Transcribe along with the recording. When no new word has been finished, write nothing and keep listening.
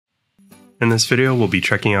In this video, we'll be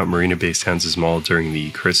checking out Marina Bay Sands Mall during the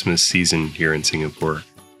Christmas season here in Singapore.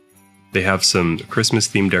 They have some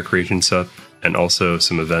Christmas-themed decorations up, and also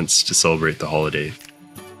some events to celebrate the holiday.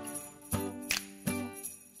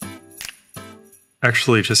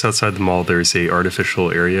 Actually, just outside the mall, there's an artificial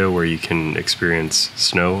area where you can experience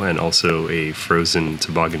snow and also a frozen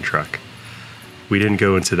toboggan track. We didn't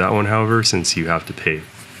go into that one, however, since you have to pay.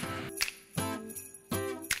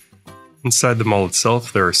 Inside the mall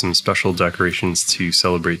itself, there are some special decorations to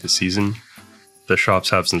celebrate the season. The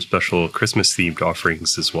shops have some special Christmas-themed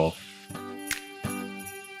offerings as well.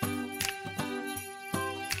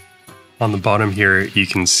 On the bottom here, you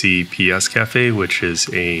can see PS Cafe, which is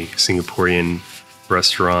a Singaporean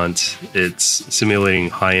restaurant. It's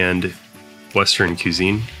simulating high-end Western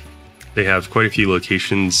cuisine. They have quite a few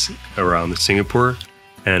locations around Singapore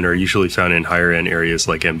and are usually found in higher-end areas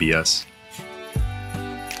like MBS.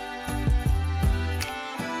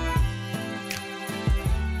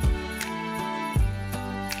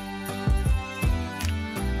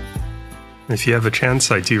 If you have a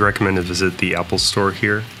chance, I do recommend to visit the Apple Store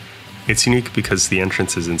here. It's unique because the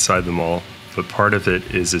entrance is inside the mall, but part of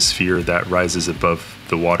it is a sphere that rises above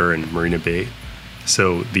the water in Marina Bay.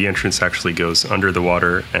 So the entrance actually goes under the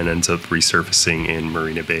water and ends up resurfacing in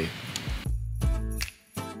Marina Bay.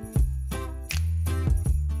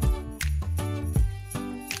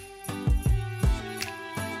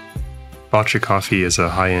 Bacha Coffee is a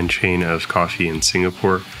high-end chain of coffee in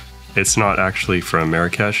Singapore. It's not actually from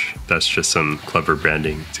Marrakesh, that's just some clever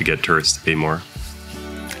branding to get tourists to pay more.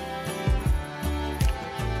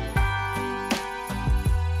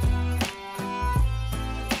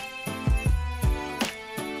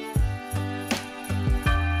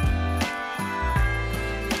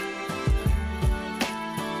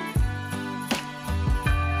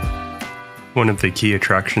 One of the key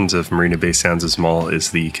attractions of Marina Bay Sands Mall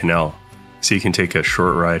is the canal, so you can take a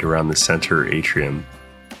short ride around the center atrium.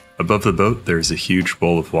 Above the boat, there's a huge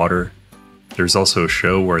bowl of water. There's also a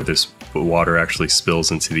show where this water actually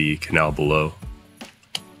spills into the canal below.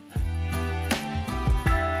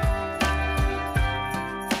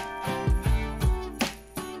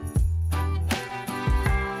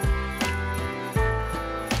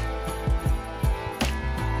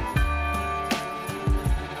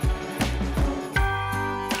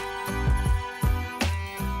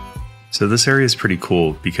 So this area is pretty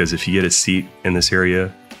cool because if you get a seat in this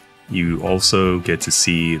area, you also get to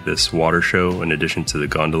see this water show in addition to the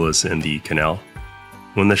gondolas and the canal.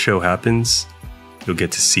 When the show happens, you'll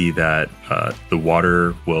get to see that the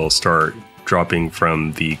water will start dropping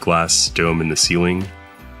from the glass dome in the ceiling.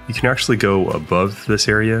 You can actually go above this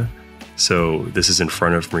area. So this is in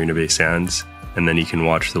front of Marina Bay Sands, and then you can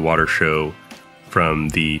watch the water show from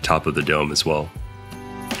the top of the dome as well.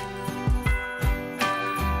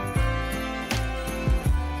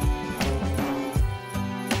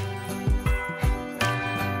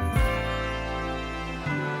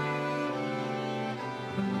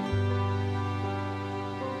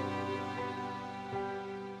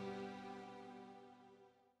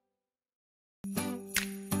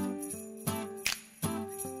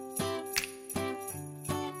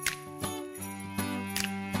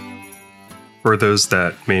 For those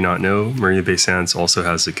that may not know, Marina Bay Sands also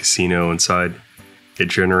has a casino inside. It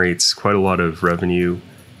generates quite a lot of revenue.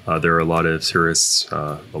 There are a lot of tourists,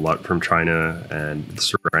 a lot from China and the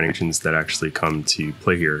surrounding regions that actually come to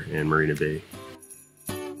play here in Marina Bay.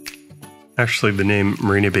 Actually, the name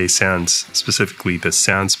Marina Bay Sands, specifically the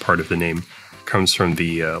Sands part of the name, comes from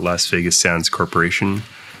the Las Vegas Sands Corporation.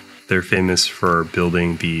 They're famous for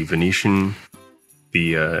building the Venetian,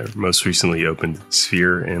 the most recently opened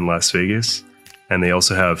Sphere in Las Vegas, and they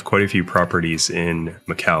also have quite a few properties in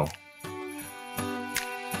Macau.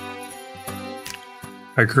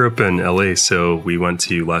 I grew up in LA, so we went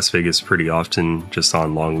to Las Vegas pretty often just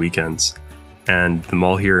on long weekends. And the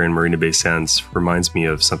mall here in Marina Bay Sands reminds me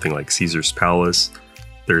of something like Caesar's Palace.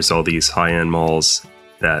 There's all these high-end malls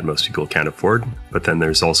that most people can't afford, but then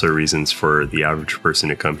there's also reasons for the average person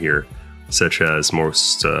to come here, such as more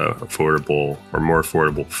affordable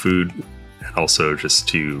food, and also just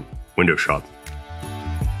to window shop.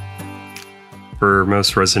 For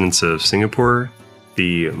most residents of Singapore,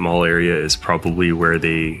 the mall area is probably where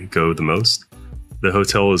they go the most. The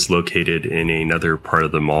hotel is located in another part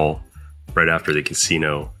of the mall, right after the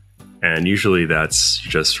casino, and usually that's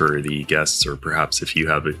just for the guests, or perhaps if you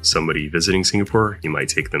have somebody visiting Singapore, you might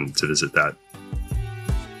take them to visit that.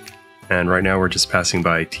 And right now we're just passing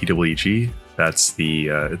by TWG. That's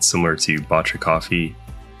it's similar to Bacha Coffee.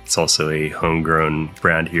 It's also a homegrown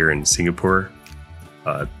brand here in Singapore.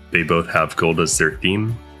 They both have gold as their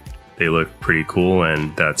theme. they look pretty cool,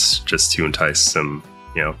 and that's just to entice some,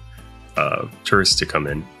 tourists to come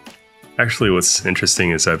in. Actually, what's interesting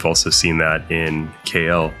is I've also seen that in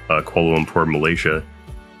KL, Kuala Lumpur, Malaysia,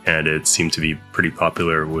 and it seemed to be pretty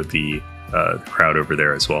popular with the crowd over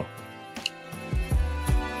there as well.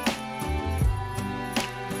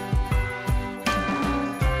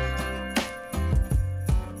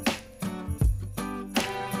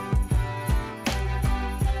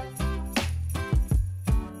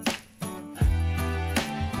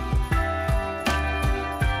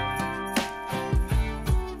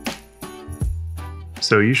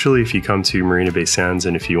 So usually if you come to Marina Bay Sands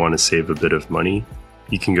and if you want to save a bit of money,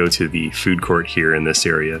 you can go to the food court here in this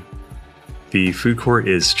area. The food court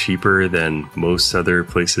is cheaper than most other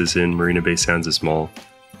places in Marina Bay Sands' mall,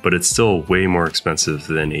 but it's still way more expensive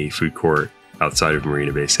than a food court outside of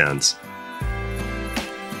Marina Bay Sands.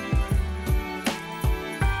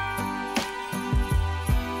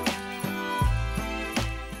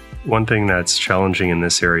 One thing that's challenging in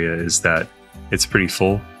this area is that it's pretty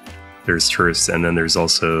full. There's tourists, and then there's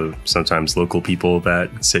also sometimes local people that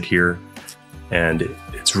sit here, and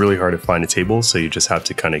it's really hard to find a table, so you just have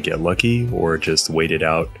to kind of get lucky or just wait it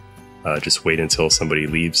out, just wait until somebody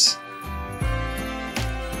leaves.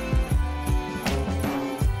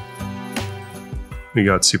 We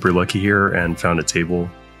got super lucky here and found a table.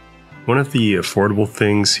 One of the affordable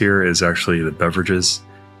things here is actually the beverages.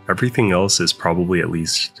 Everything else is probably at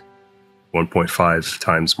least 1.5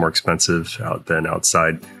 times more expensive than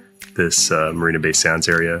outside this Marina Bay Sands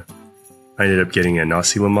area. I ended up getting a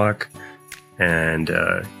nasi lemak, and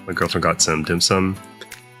my girlfriend got some dim sum.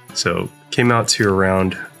 So came out to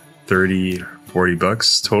around 30-40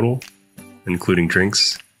 bucks total, including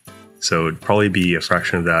drinks. So it'd probably be a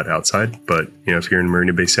fraction of that outside, but if you're in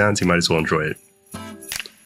Marina Bay Sands, you might as well enjoy it.